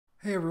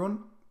Hey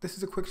everyone, this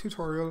is a quick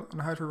tutorial on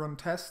how to run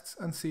tests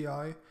and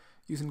CI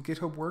using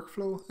GitHub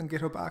Workflow and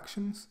GitHub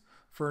Actions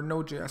for a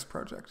Node.js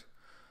project.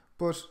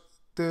 But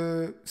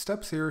the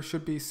steps here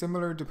should be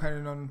similar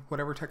depending on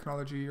whatever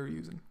technology you're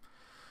using.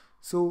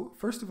 So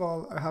first of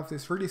all, I have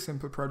this really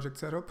simple project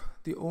set up.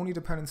 The only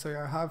dependency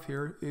I have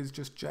here is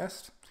just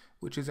jest,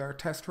 which is our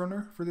test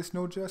runner for this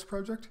Node.js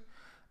project.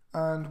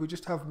 And we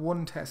just have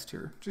one test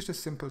here, just a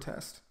simple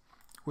test,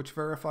 which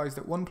verifies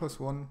that 1 +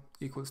 1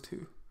 =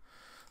 2.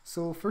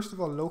 So first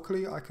of all,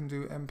 locally I can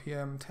do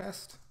npm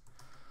test,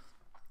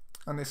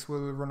 and this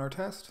will run our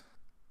test,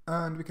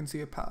 and we can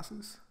see it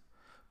passes.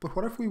 But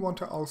what if we want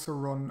to also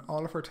run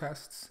all of our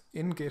tests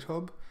in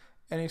GitHub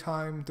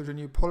anytime there's a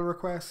new pull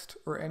request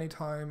or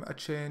anytime a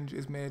change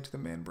is made to the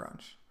main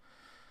branch?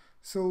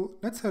 So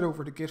let's head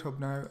over to GitHub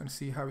now and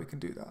see how we can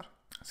do that.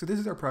 So this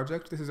is our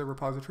project, this is our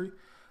repository.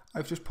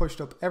 I've just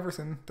pushed up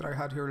everything that I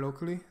had here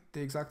locally,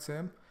 the exact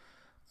same,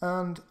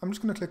 and I'm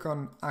just going to click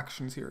on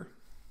Actions here.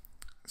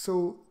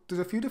 So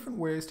there's a few different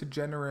ways to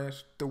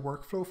generate the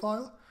workflow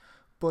file,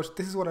 but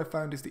this is what I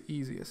found is the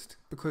easiest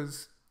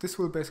because this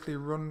will basically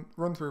run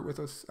through it with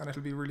us and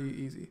it'll be really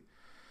easy.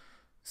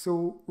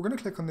 So we're going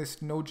to click on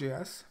this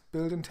Node.js,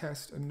 build and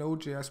test a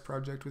Node.js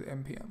project with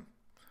npm.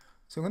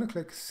 So I'm going to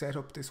click set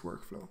up this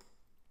workflow.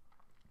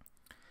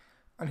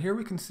 And here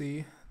we can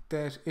see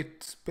that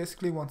it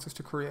basically wants us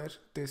to create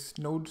this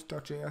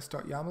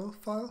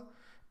node.js.yaml file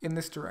in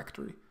this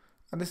directory.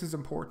 And this is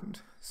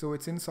important. So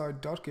it's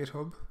inside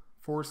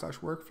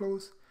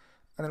 .github/workflows,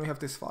 and then we have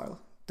this file.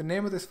 The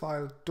name of this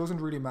file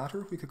doesn't really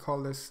matter. We could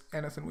call this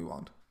anything we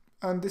want.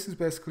 And this is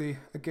basically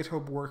a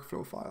GitHub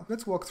workflow file.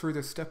 Let's walk through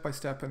this step by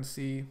step and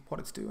see what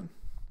it's doing.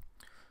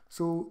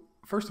 So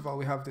first of all,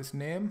 we have this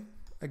name.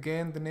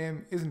 Again, the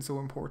name isn't so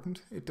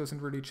important. It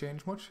doesn't really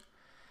change much.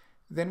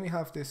 Then we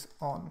have this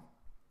on.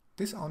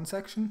 This on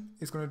section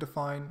is going to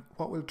define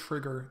what will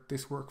trigger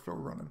this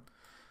workflow running.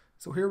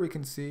 So here we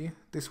can see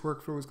this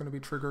workflow is going to be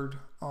triggered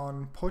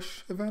on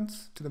push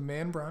events to the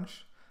main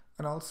branch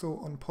and also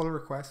on pull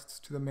requests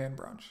to the main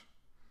branch.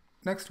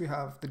 Next we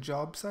have the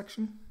job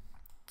section.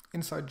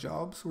 Inside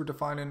jobs, we're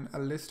defining a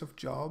list of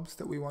jobs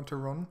that we want to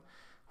run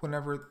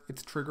whenever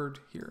it's triggered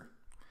here.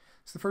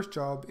 So the first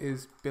job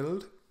is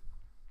build.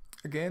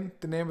 Again,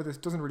 the name of this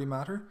doesn't really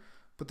matter,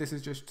 but this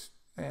is just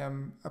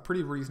a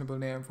pretty reasonable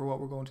name for what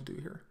we're going to do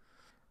here.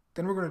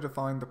 Then we're going to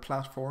define the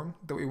platform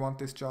that we want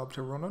this job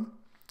to run on.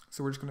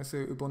 So we're just going to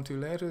say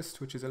Ubuntu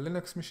latest, which is a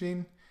Linux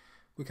machine.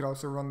 We could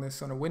also run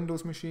this on a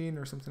Windows machine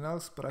or something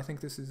else, but I think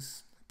this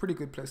is a pretty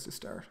good place to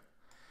start.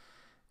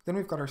 Then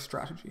we've got our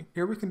strategy.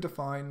 Here we can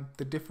define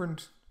the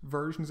different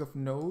versions of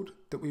Node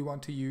that we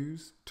want to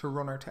use to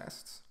run our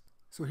tests.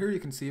 So here you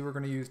can see we're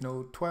going to use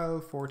Node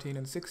 12, 14,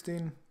 and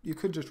 16. You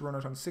could just run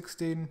it on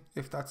 16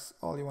 if that's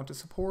all you want to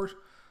support,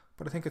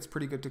 but I think it's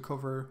pretty good to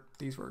cover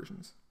these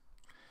versions.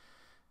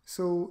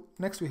 So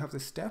next we have the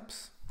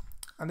steps.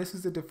 And this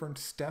is the different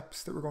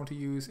steps that we're going to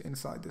use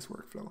inside this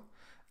workflow.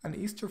 And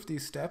each of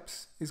these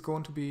steps is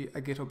going to be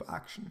a GitHub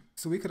action.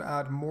 So we could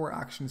add more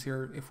actions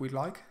here if we'd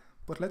like,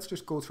 but let's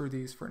just go through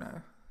these for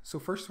now. So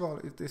first of all,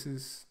 if this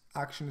is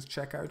actions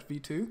checkout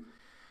v2,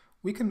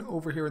 we can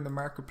over here in the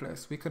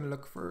marketplace, we can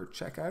look for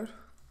checkout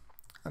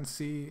and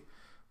see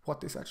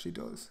what this actually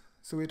does.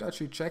 So it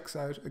actually checks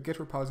out a Git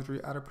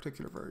repository at a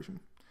particular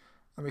version.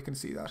 And we can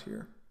see that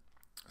here.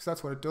 So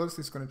that's what it does.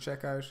 This is going to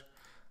check out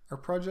our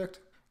project.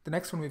 The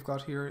next one we've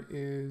got here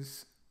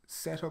is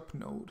setup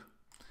node.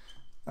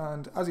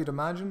 And as you'd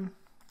imagine,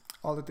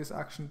 all that this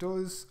action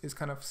does is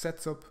kind of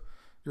sets up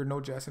your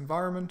Node.js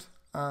environment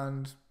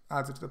and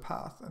adds it to the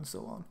path and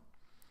so on.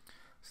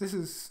 So this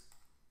is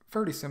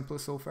fairly simple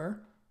so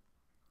far.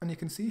 And you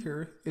can see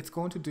here, it's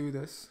going to do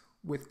this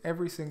with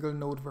every single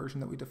node version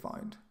that we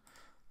defined.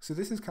 So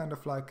this is kind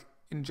of like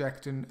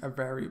injecting a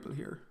variable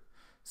here.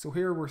 So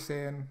here we're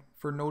saying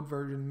for node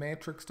version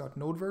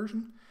matrix.node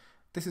version,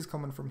 this is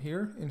coming from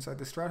here inside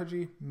the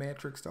strategy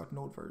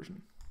matrix.node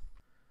version.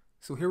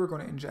 So here we're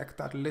going to inject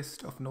that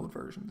list of node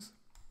versions.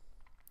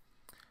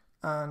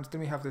 And then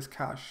we have this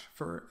cache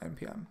for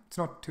npm. It's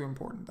not too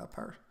important, that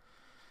part.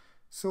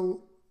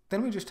 So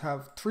then we just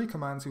have 3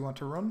 commands we want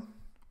to run.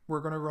 We're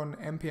going to run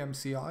npm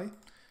ci,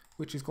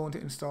 which is going to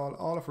install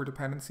all of our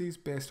dependencies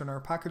based on our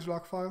package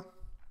lock file.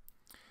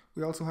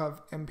 We also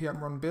have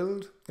npm run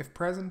build if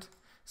present.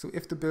 So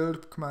if the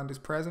build command is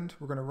present,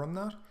 we're going to run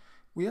that.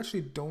 We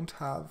actually don't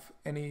have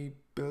any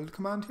build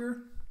command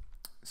here,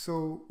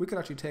 so we could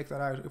actually take that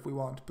out if we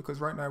want,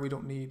 because right now we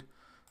don't need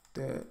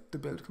the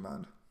build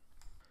command.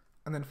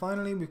 And then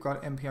finally we've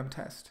got npm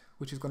test,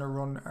 which is going to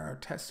run our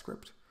test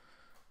script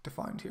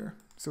defined here.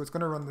 So it's going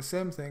to run the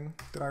same thing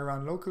that I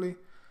ran locally,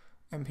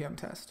 npm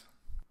test.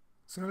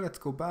 So now let's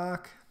go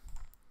back,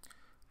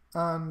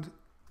 and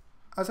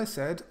as I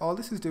said, all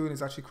this is doing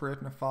is actually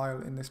creating a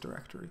file in this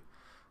directory.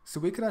 So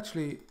we could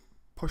actually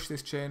push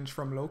this change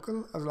from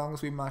local as long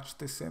as we match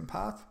this same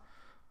path,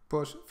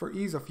 but for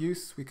ease of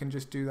use we can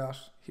just do that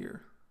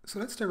here. So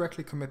let's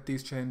directly commit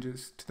these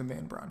changes to the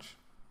main branch.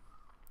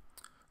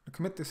 To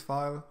commit this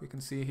file, we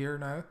can see here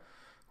now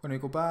When we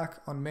go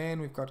back on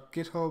main, we've got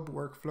GitHub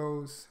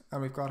workflows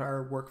and we've got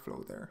our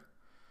workflow there.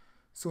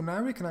 So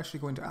now we can actually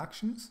go into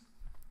actions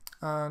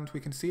and we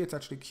can see it's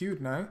actually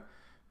queued now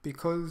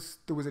because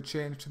there was a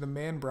change to the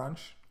main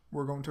branch.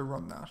 We're going to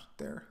run that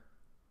there.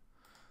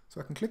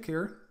 So I can click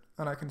here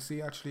and I can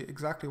see actually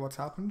exactly what's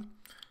happened.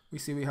 We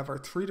see we have our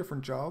 3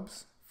 different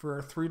jobs for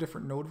our 3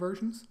 different node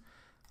versions.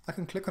 I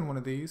can click on one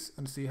of these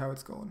and see how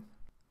it's going.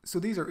 So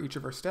these are each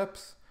of our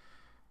steps.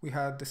 We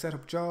had the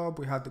setup job,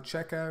 we had the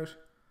checkout.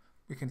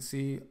 We can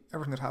see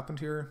everything that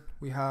happened here.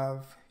 We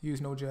have use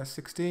NodeJS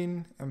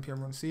 16,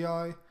 npm run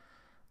CI,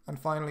 and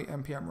finally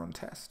npm run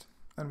test.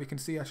 And we can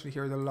see actually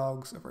here the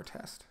logs of our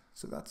test.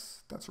 So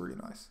that's really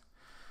nice.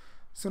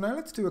 So now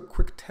let's do a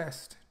quick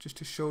test just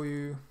to show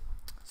you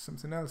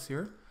something else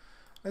here.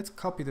 Let's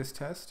copy this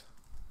test.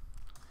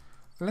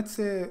 And let's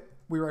say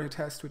we write a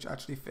test which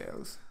actually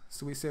fails.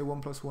 So we say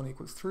 1 + 1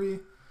 = 3.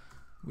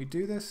 We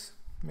do this,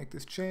 make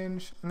this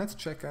change, and let's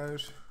check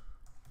out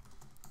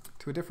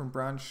to a different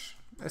branch.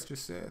 Let's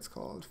just say it's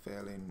called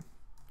failing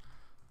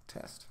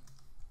test.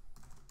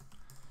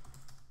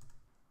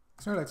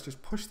 So now let's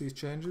just push these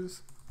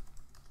changes.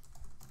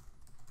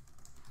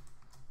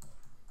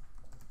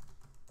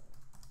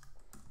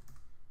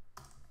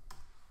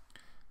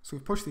 So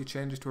we've pushed these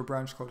changes to a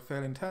branch called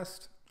failing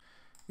test.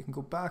 We can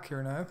go back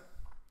here now.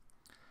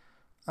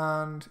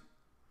 And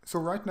so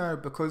right now,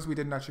 because we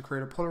didn't actually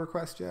create a pull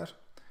request yet,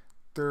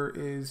 there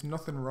is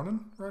nothing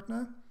running right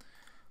now.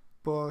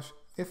 But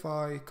if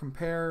I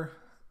compare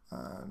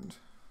and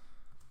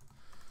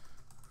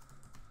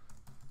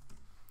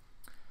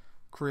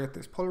create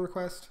this pull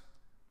request,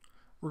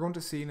 we're going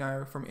to see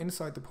now from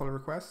inside the pull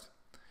request,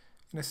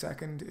 in a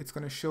second, it's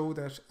going to show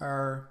that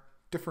our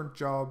different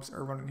jobs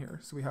are running here.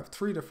 So we have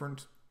 3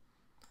 different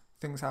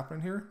things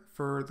happening here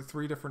for the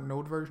 3 different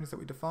node versions that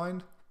we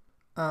defined.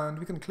 And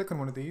we can click on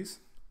one of these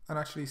and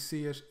actually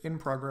see it in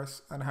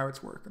progress and how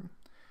it's working.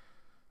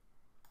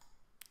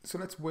 So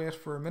let's wait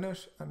for a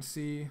minute and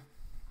see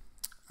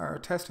our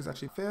test has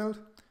actually failed.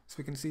 So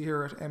we can see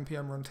here at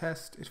npm run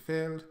test, it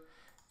failed.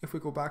 If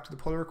we go back to the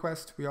pull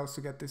request, we also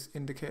get this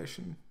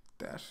indication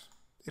that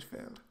it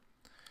failed.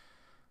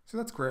 So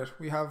that's great.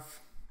 We have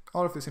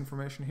all of this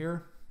information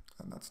here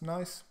and that's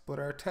nice, but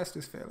our test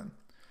is failing.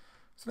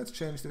 So let's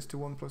change this to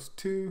 1 +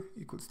 2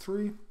 =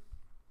 3.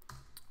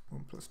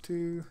 1 +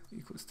 2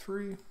 =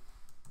 3.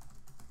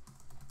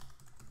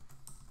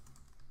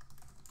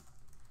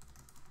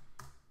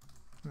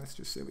 Let's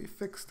just say we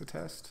fix the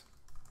test.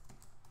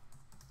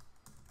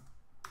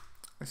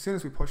 As soon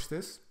as we push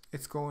this,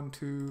 it's going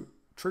to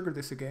trigger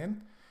this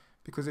again,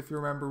 because if you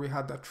remember, we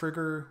had that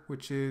trigger,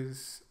 which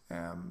is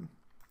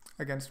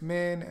against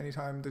main,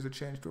 anytime there's a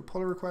change to a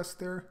pull request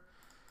there.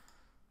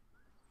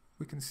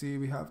 We can see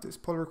we have this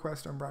pull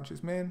request on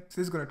branches main. So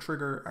this is going to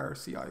trigger our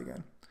CI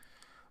again.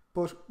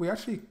 But we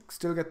actually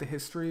still get the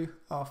history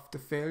of the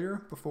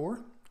failure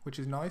before, which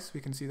is nice.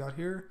 We can see that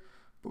here,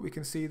 but we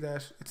can see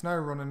that it's now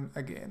running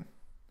again.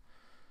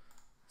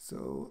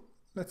 So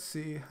let's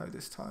see how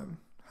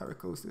it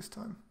goes this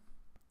time.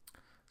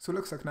 So it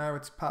looks like now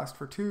it's passed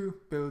for 2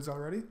 builds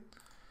already.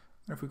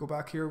 And if we go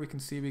back here, we can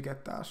see we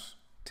get that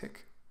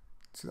tick.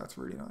 So that's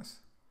really nice.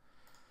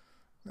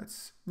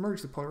 Let's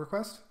merge the pull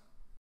request.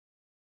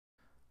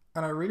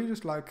 And I really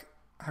just like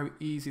how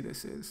easy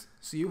this is.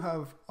 So you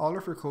have all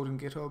of your code in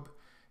GitHub,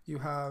 you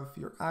have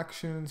your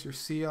actions, your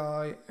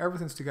CI,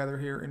 everything's together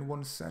here in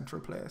one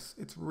central place.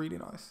 It's really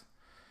nice.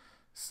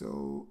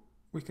 So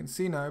we can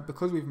see now,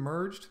 because we've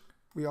merged,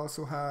 we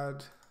also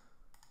had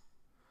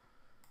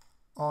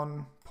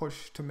on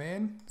push to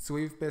main. So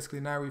we've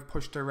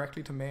pushed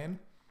directly to main.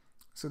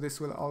 So this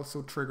will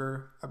also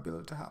trigger a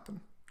build to happen.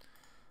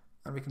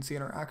 And we can see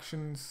in our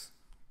actions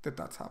that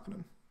that's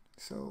happening.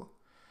 So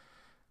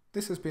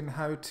this has been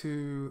how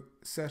to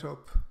set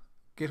up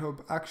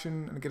GitHub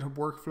Action and GitHub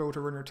workflow to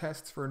run your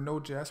tests for a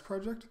Node.js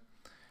project.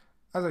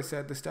 As I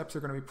said, the steps are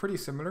going to be pretty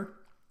similar.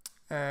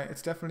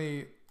 It's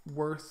definitely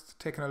worth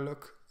taking a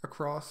look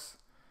across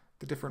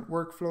the different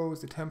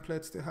workflows, the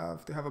templates they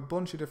have. They have a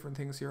bunch of different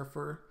things here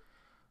for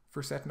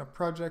setting up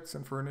projects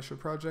and for initial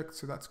projects,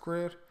 so that's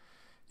great.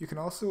 You can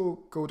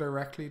also go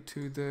directly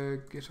to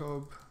the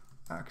GitHub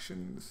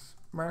Actions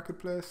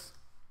marketplace,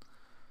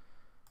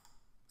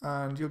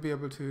 and you'll be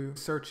able to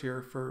search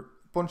here for a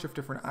bunch of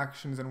different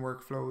actions and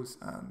workflows,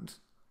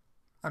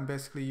 and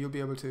basically you'll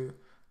be able to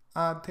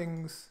add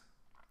things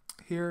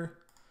here.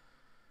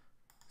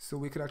 So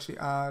we could actually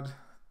add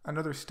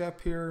another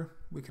step here.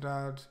 We could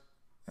add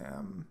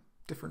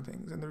different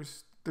things, and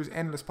there's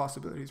endless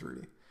possibilities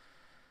really.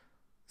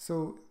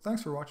 So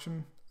thanks for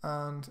watching,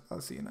 and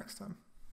I'll see you next time.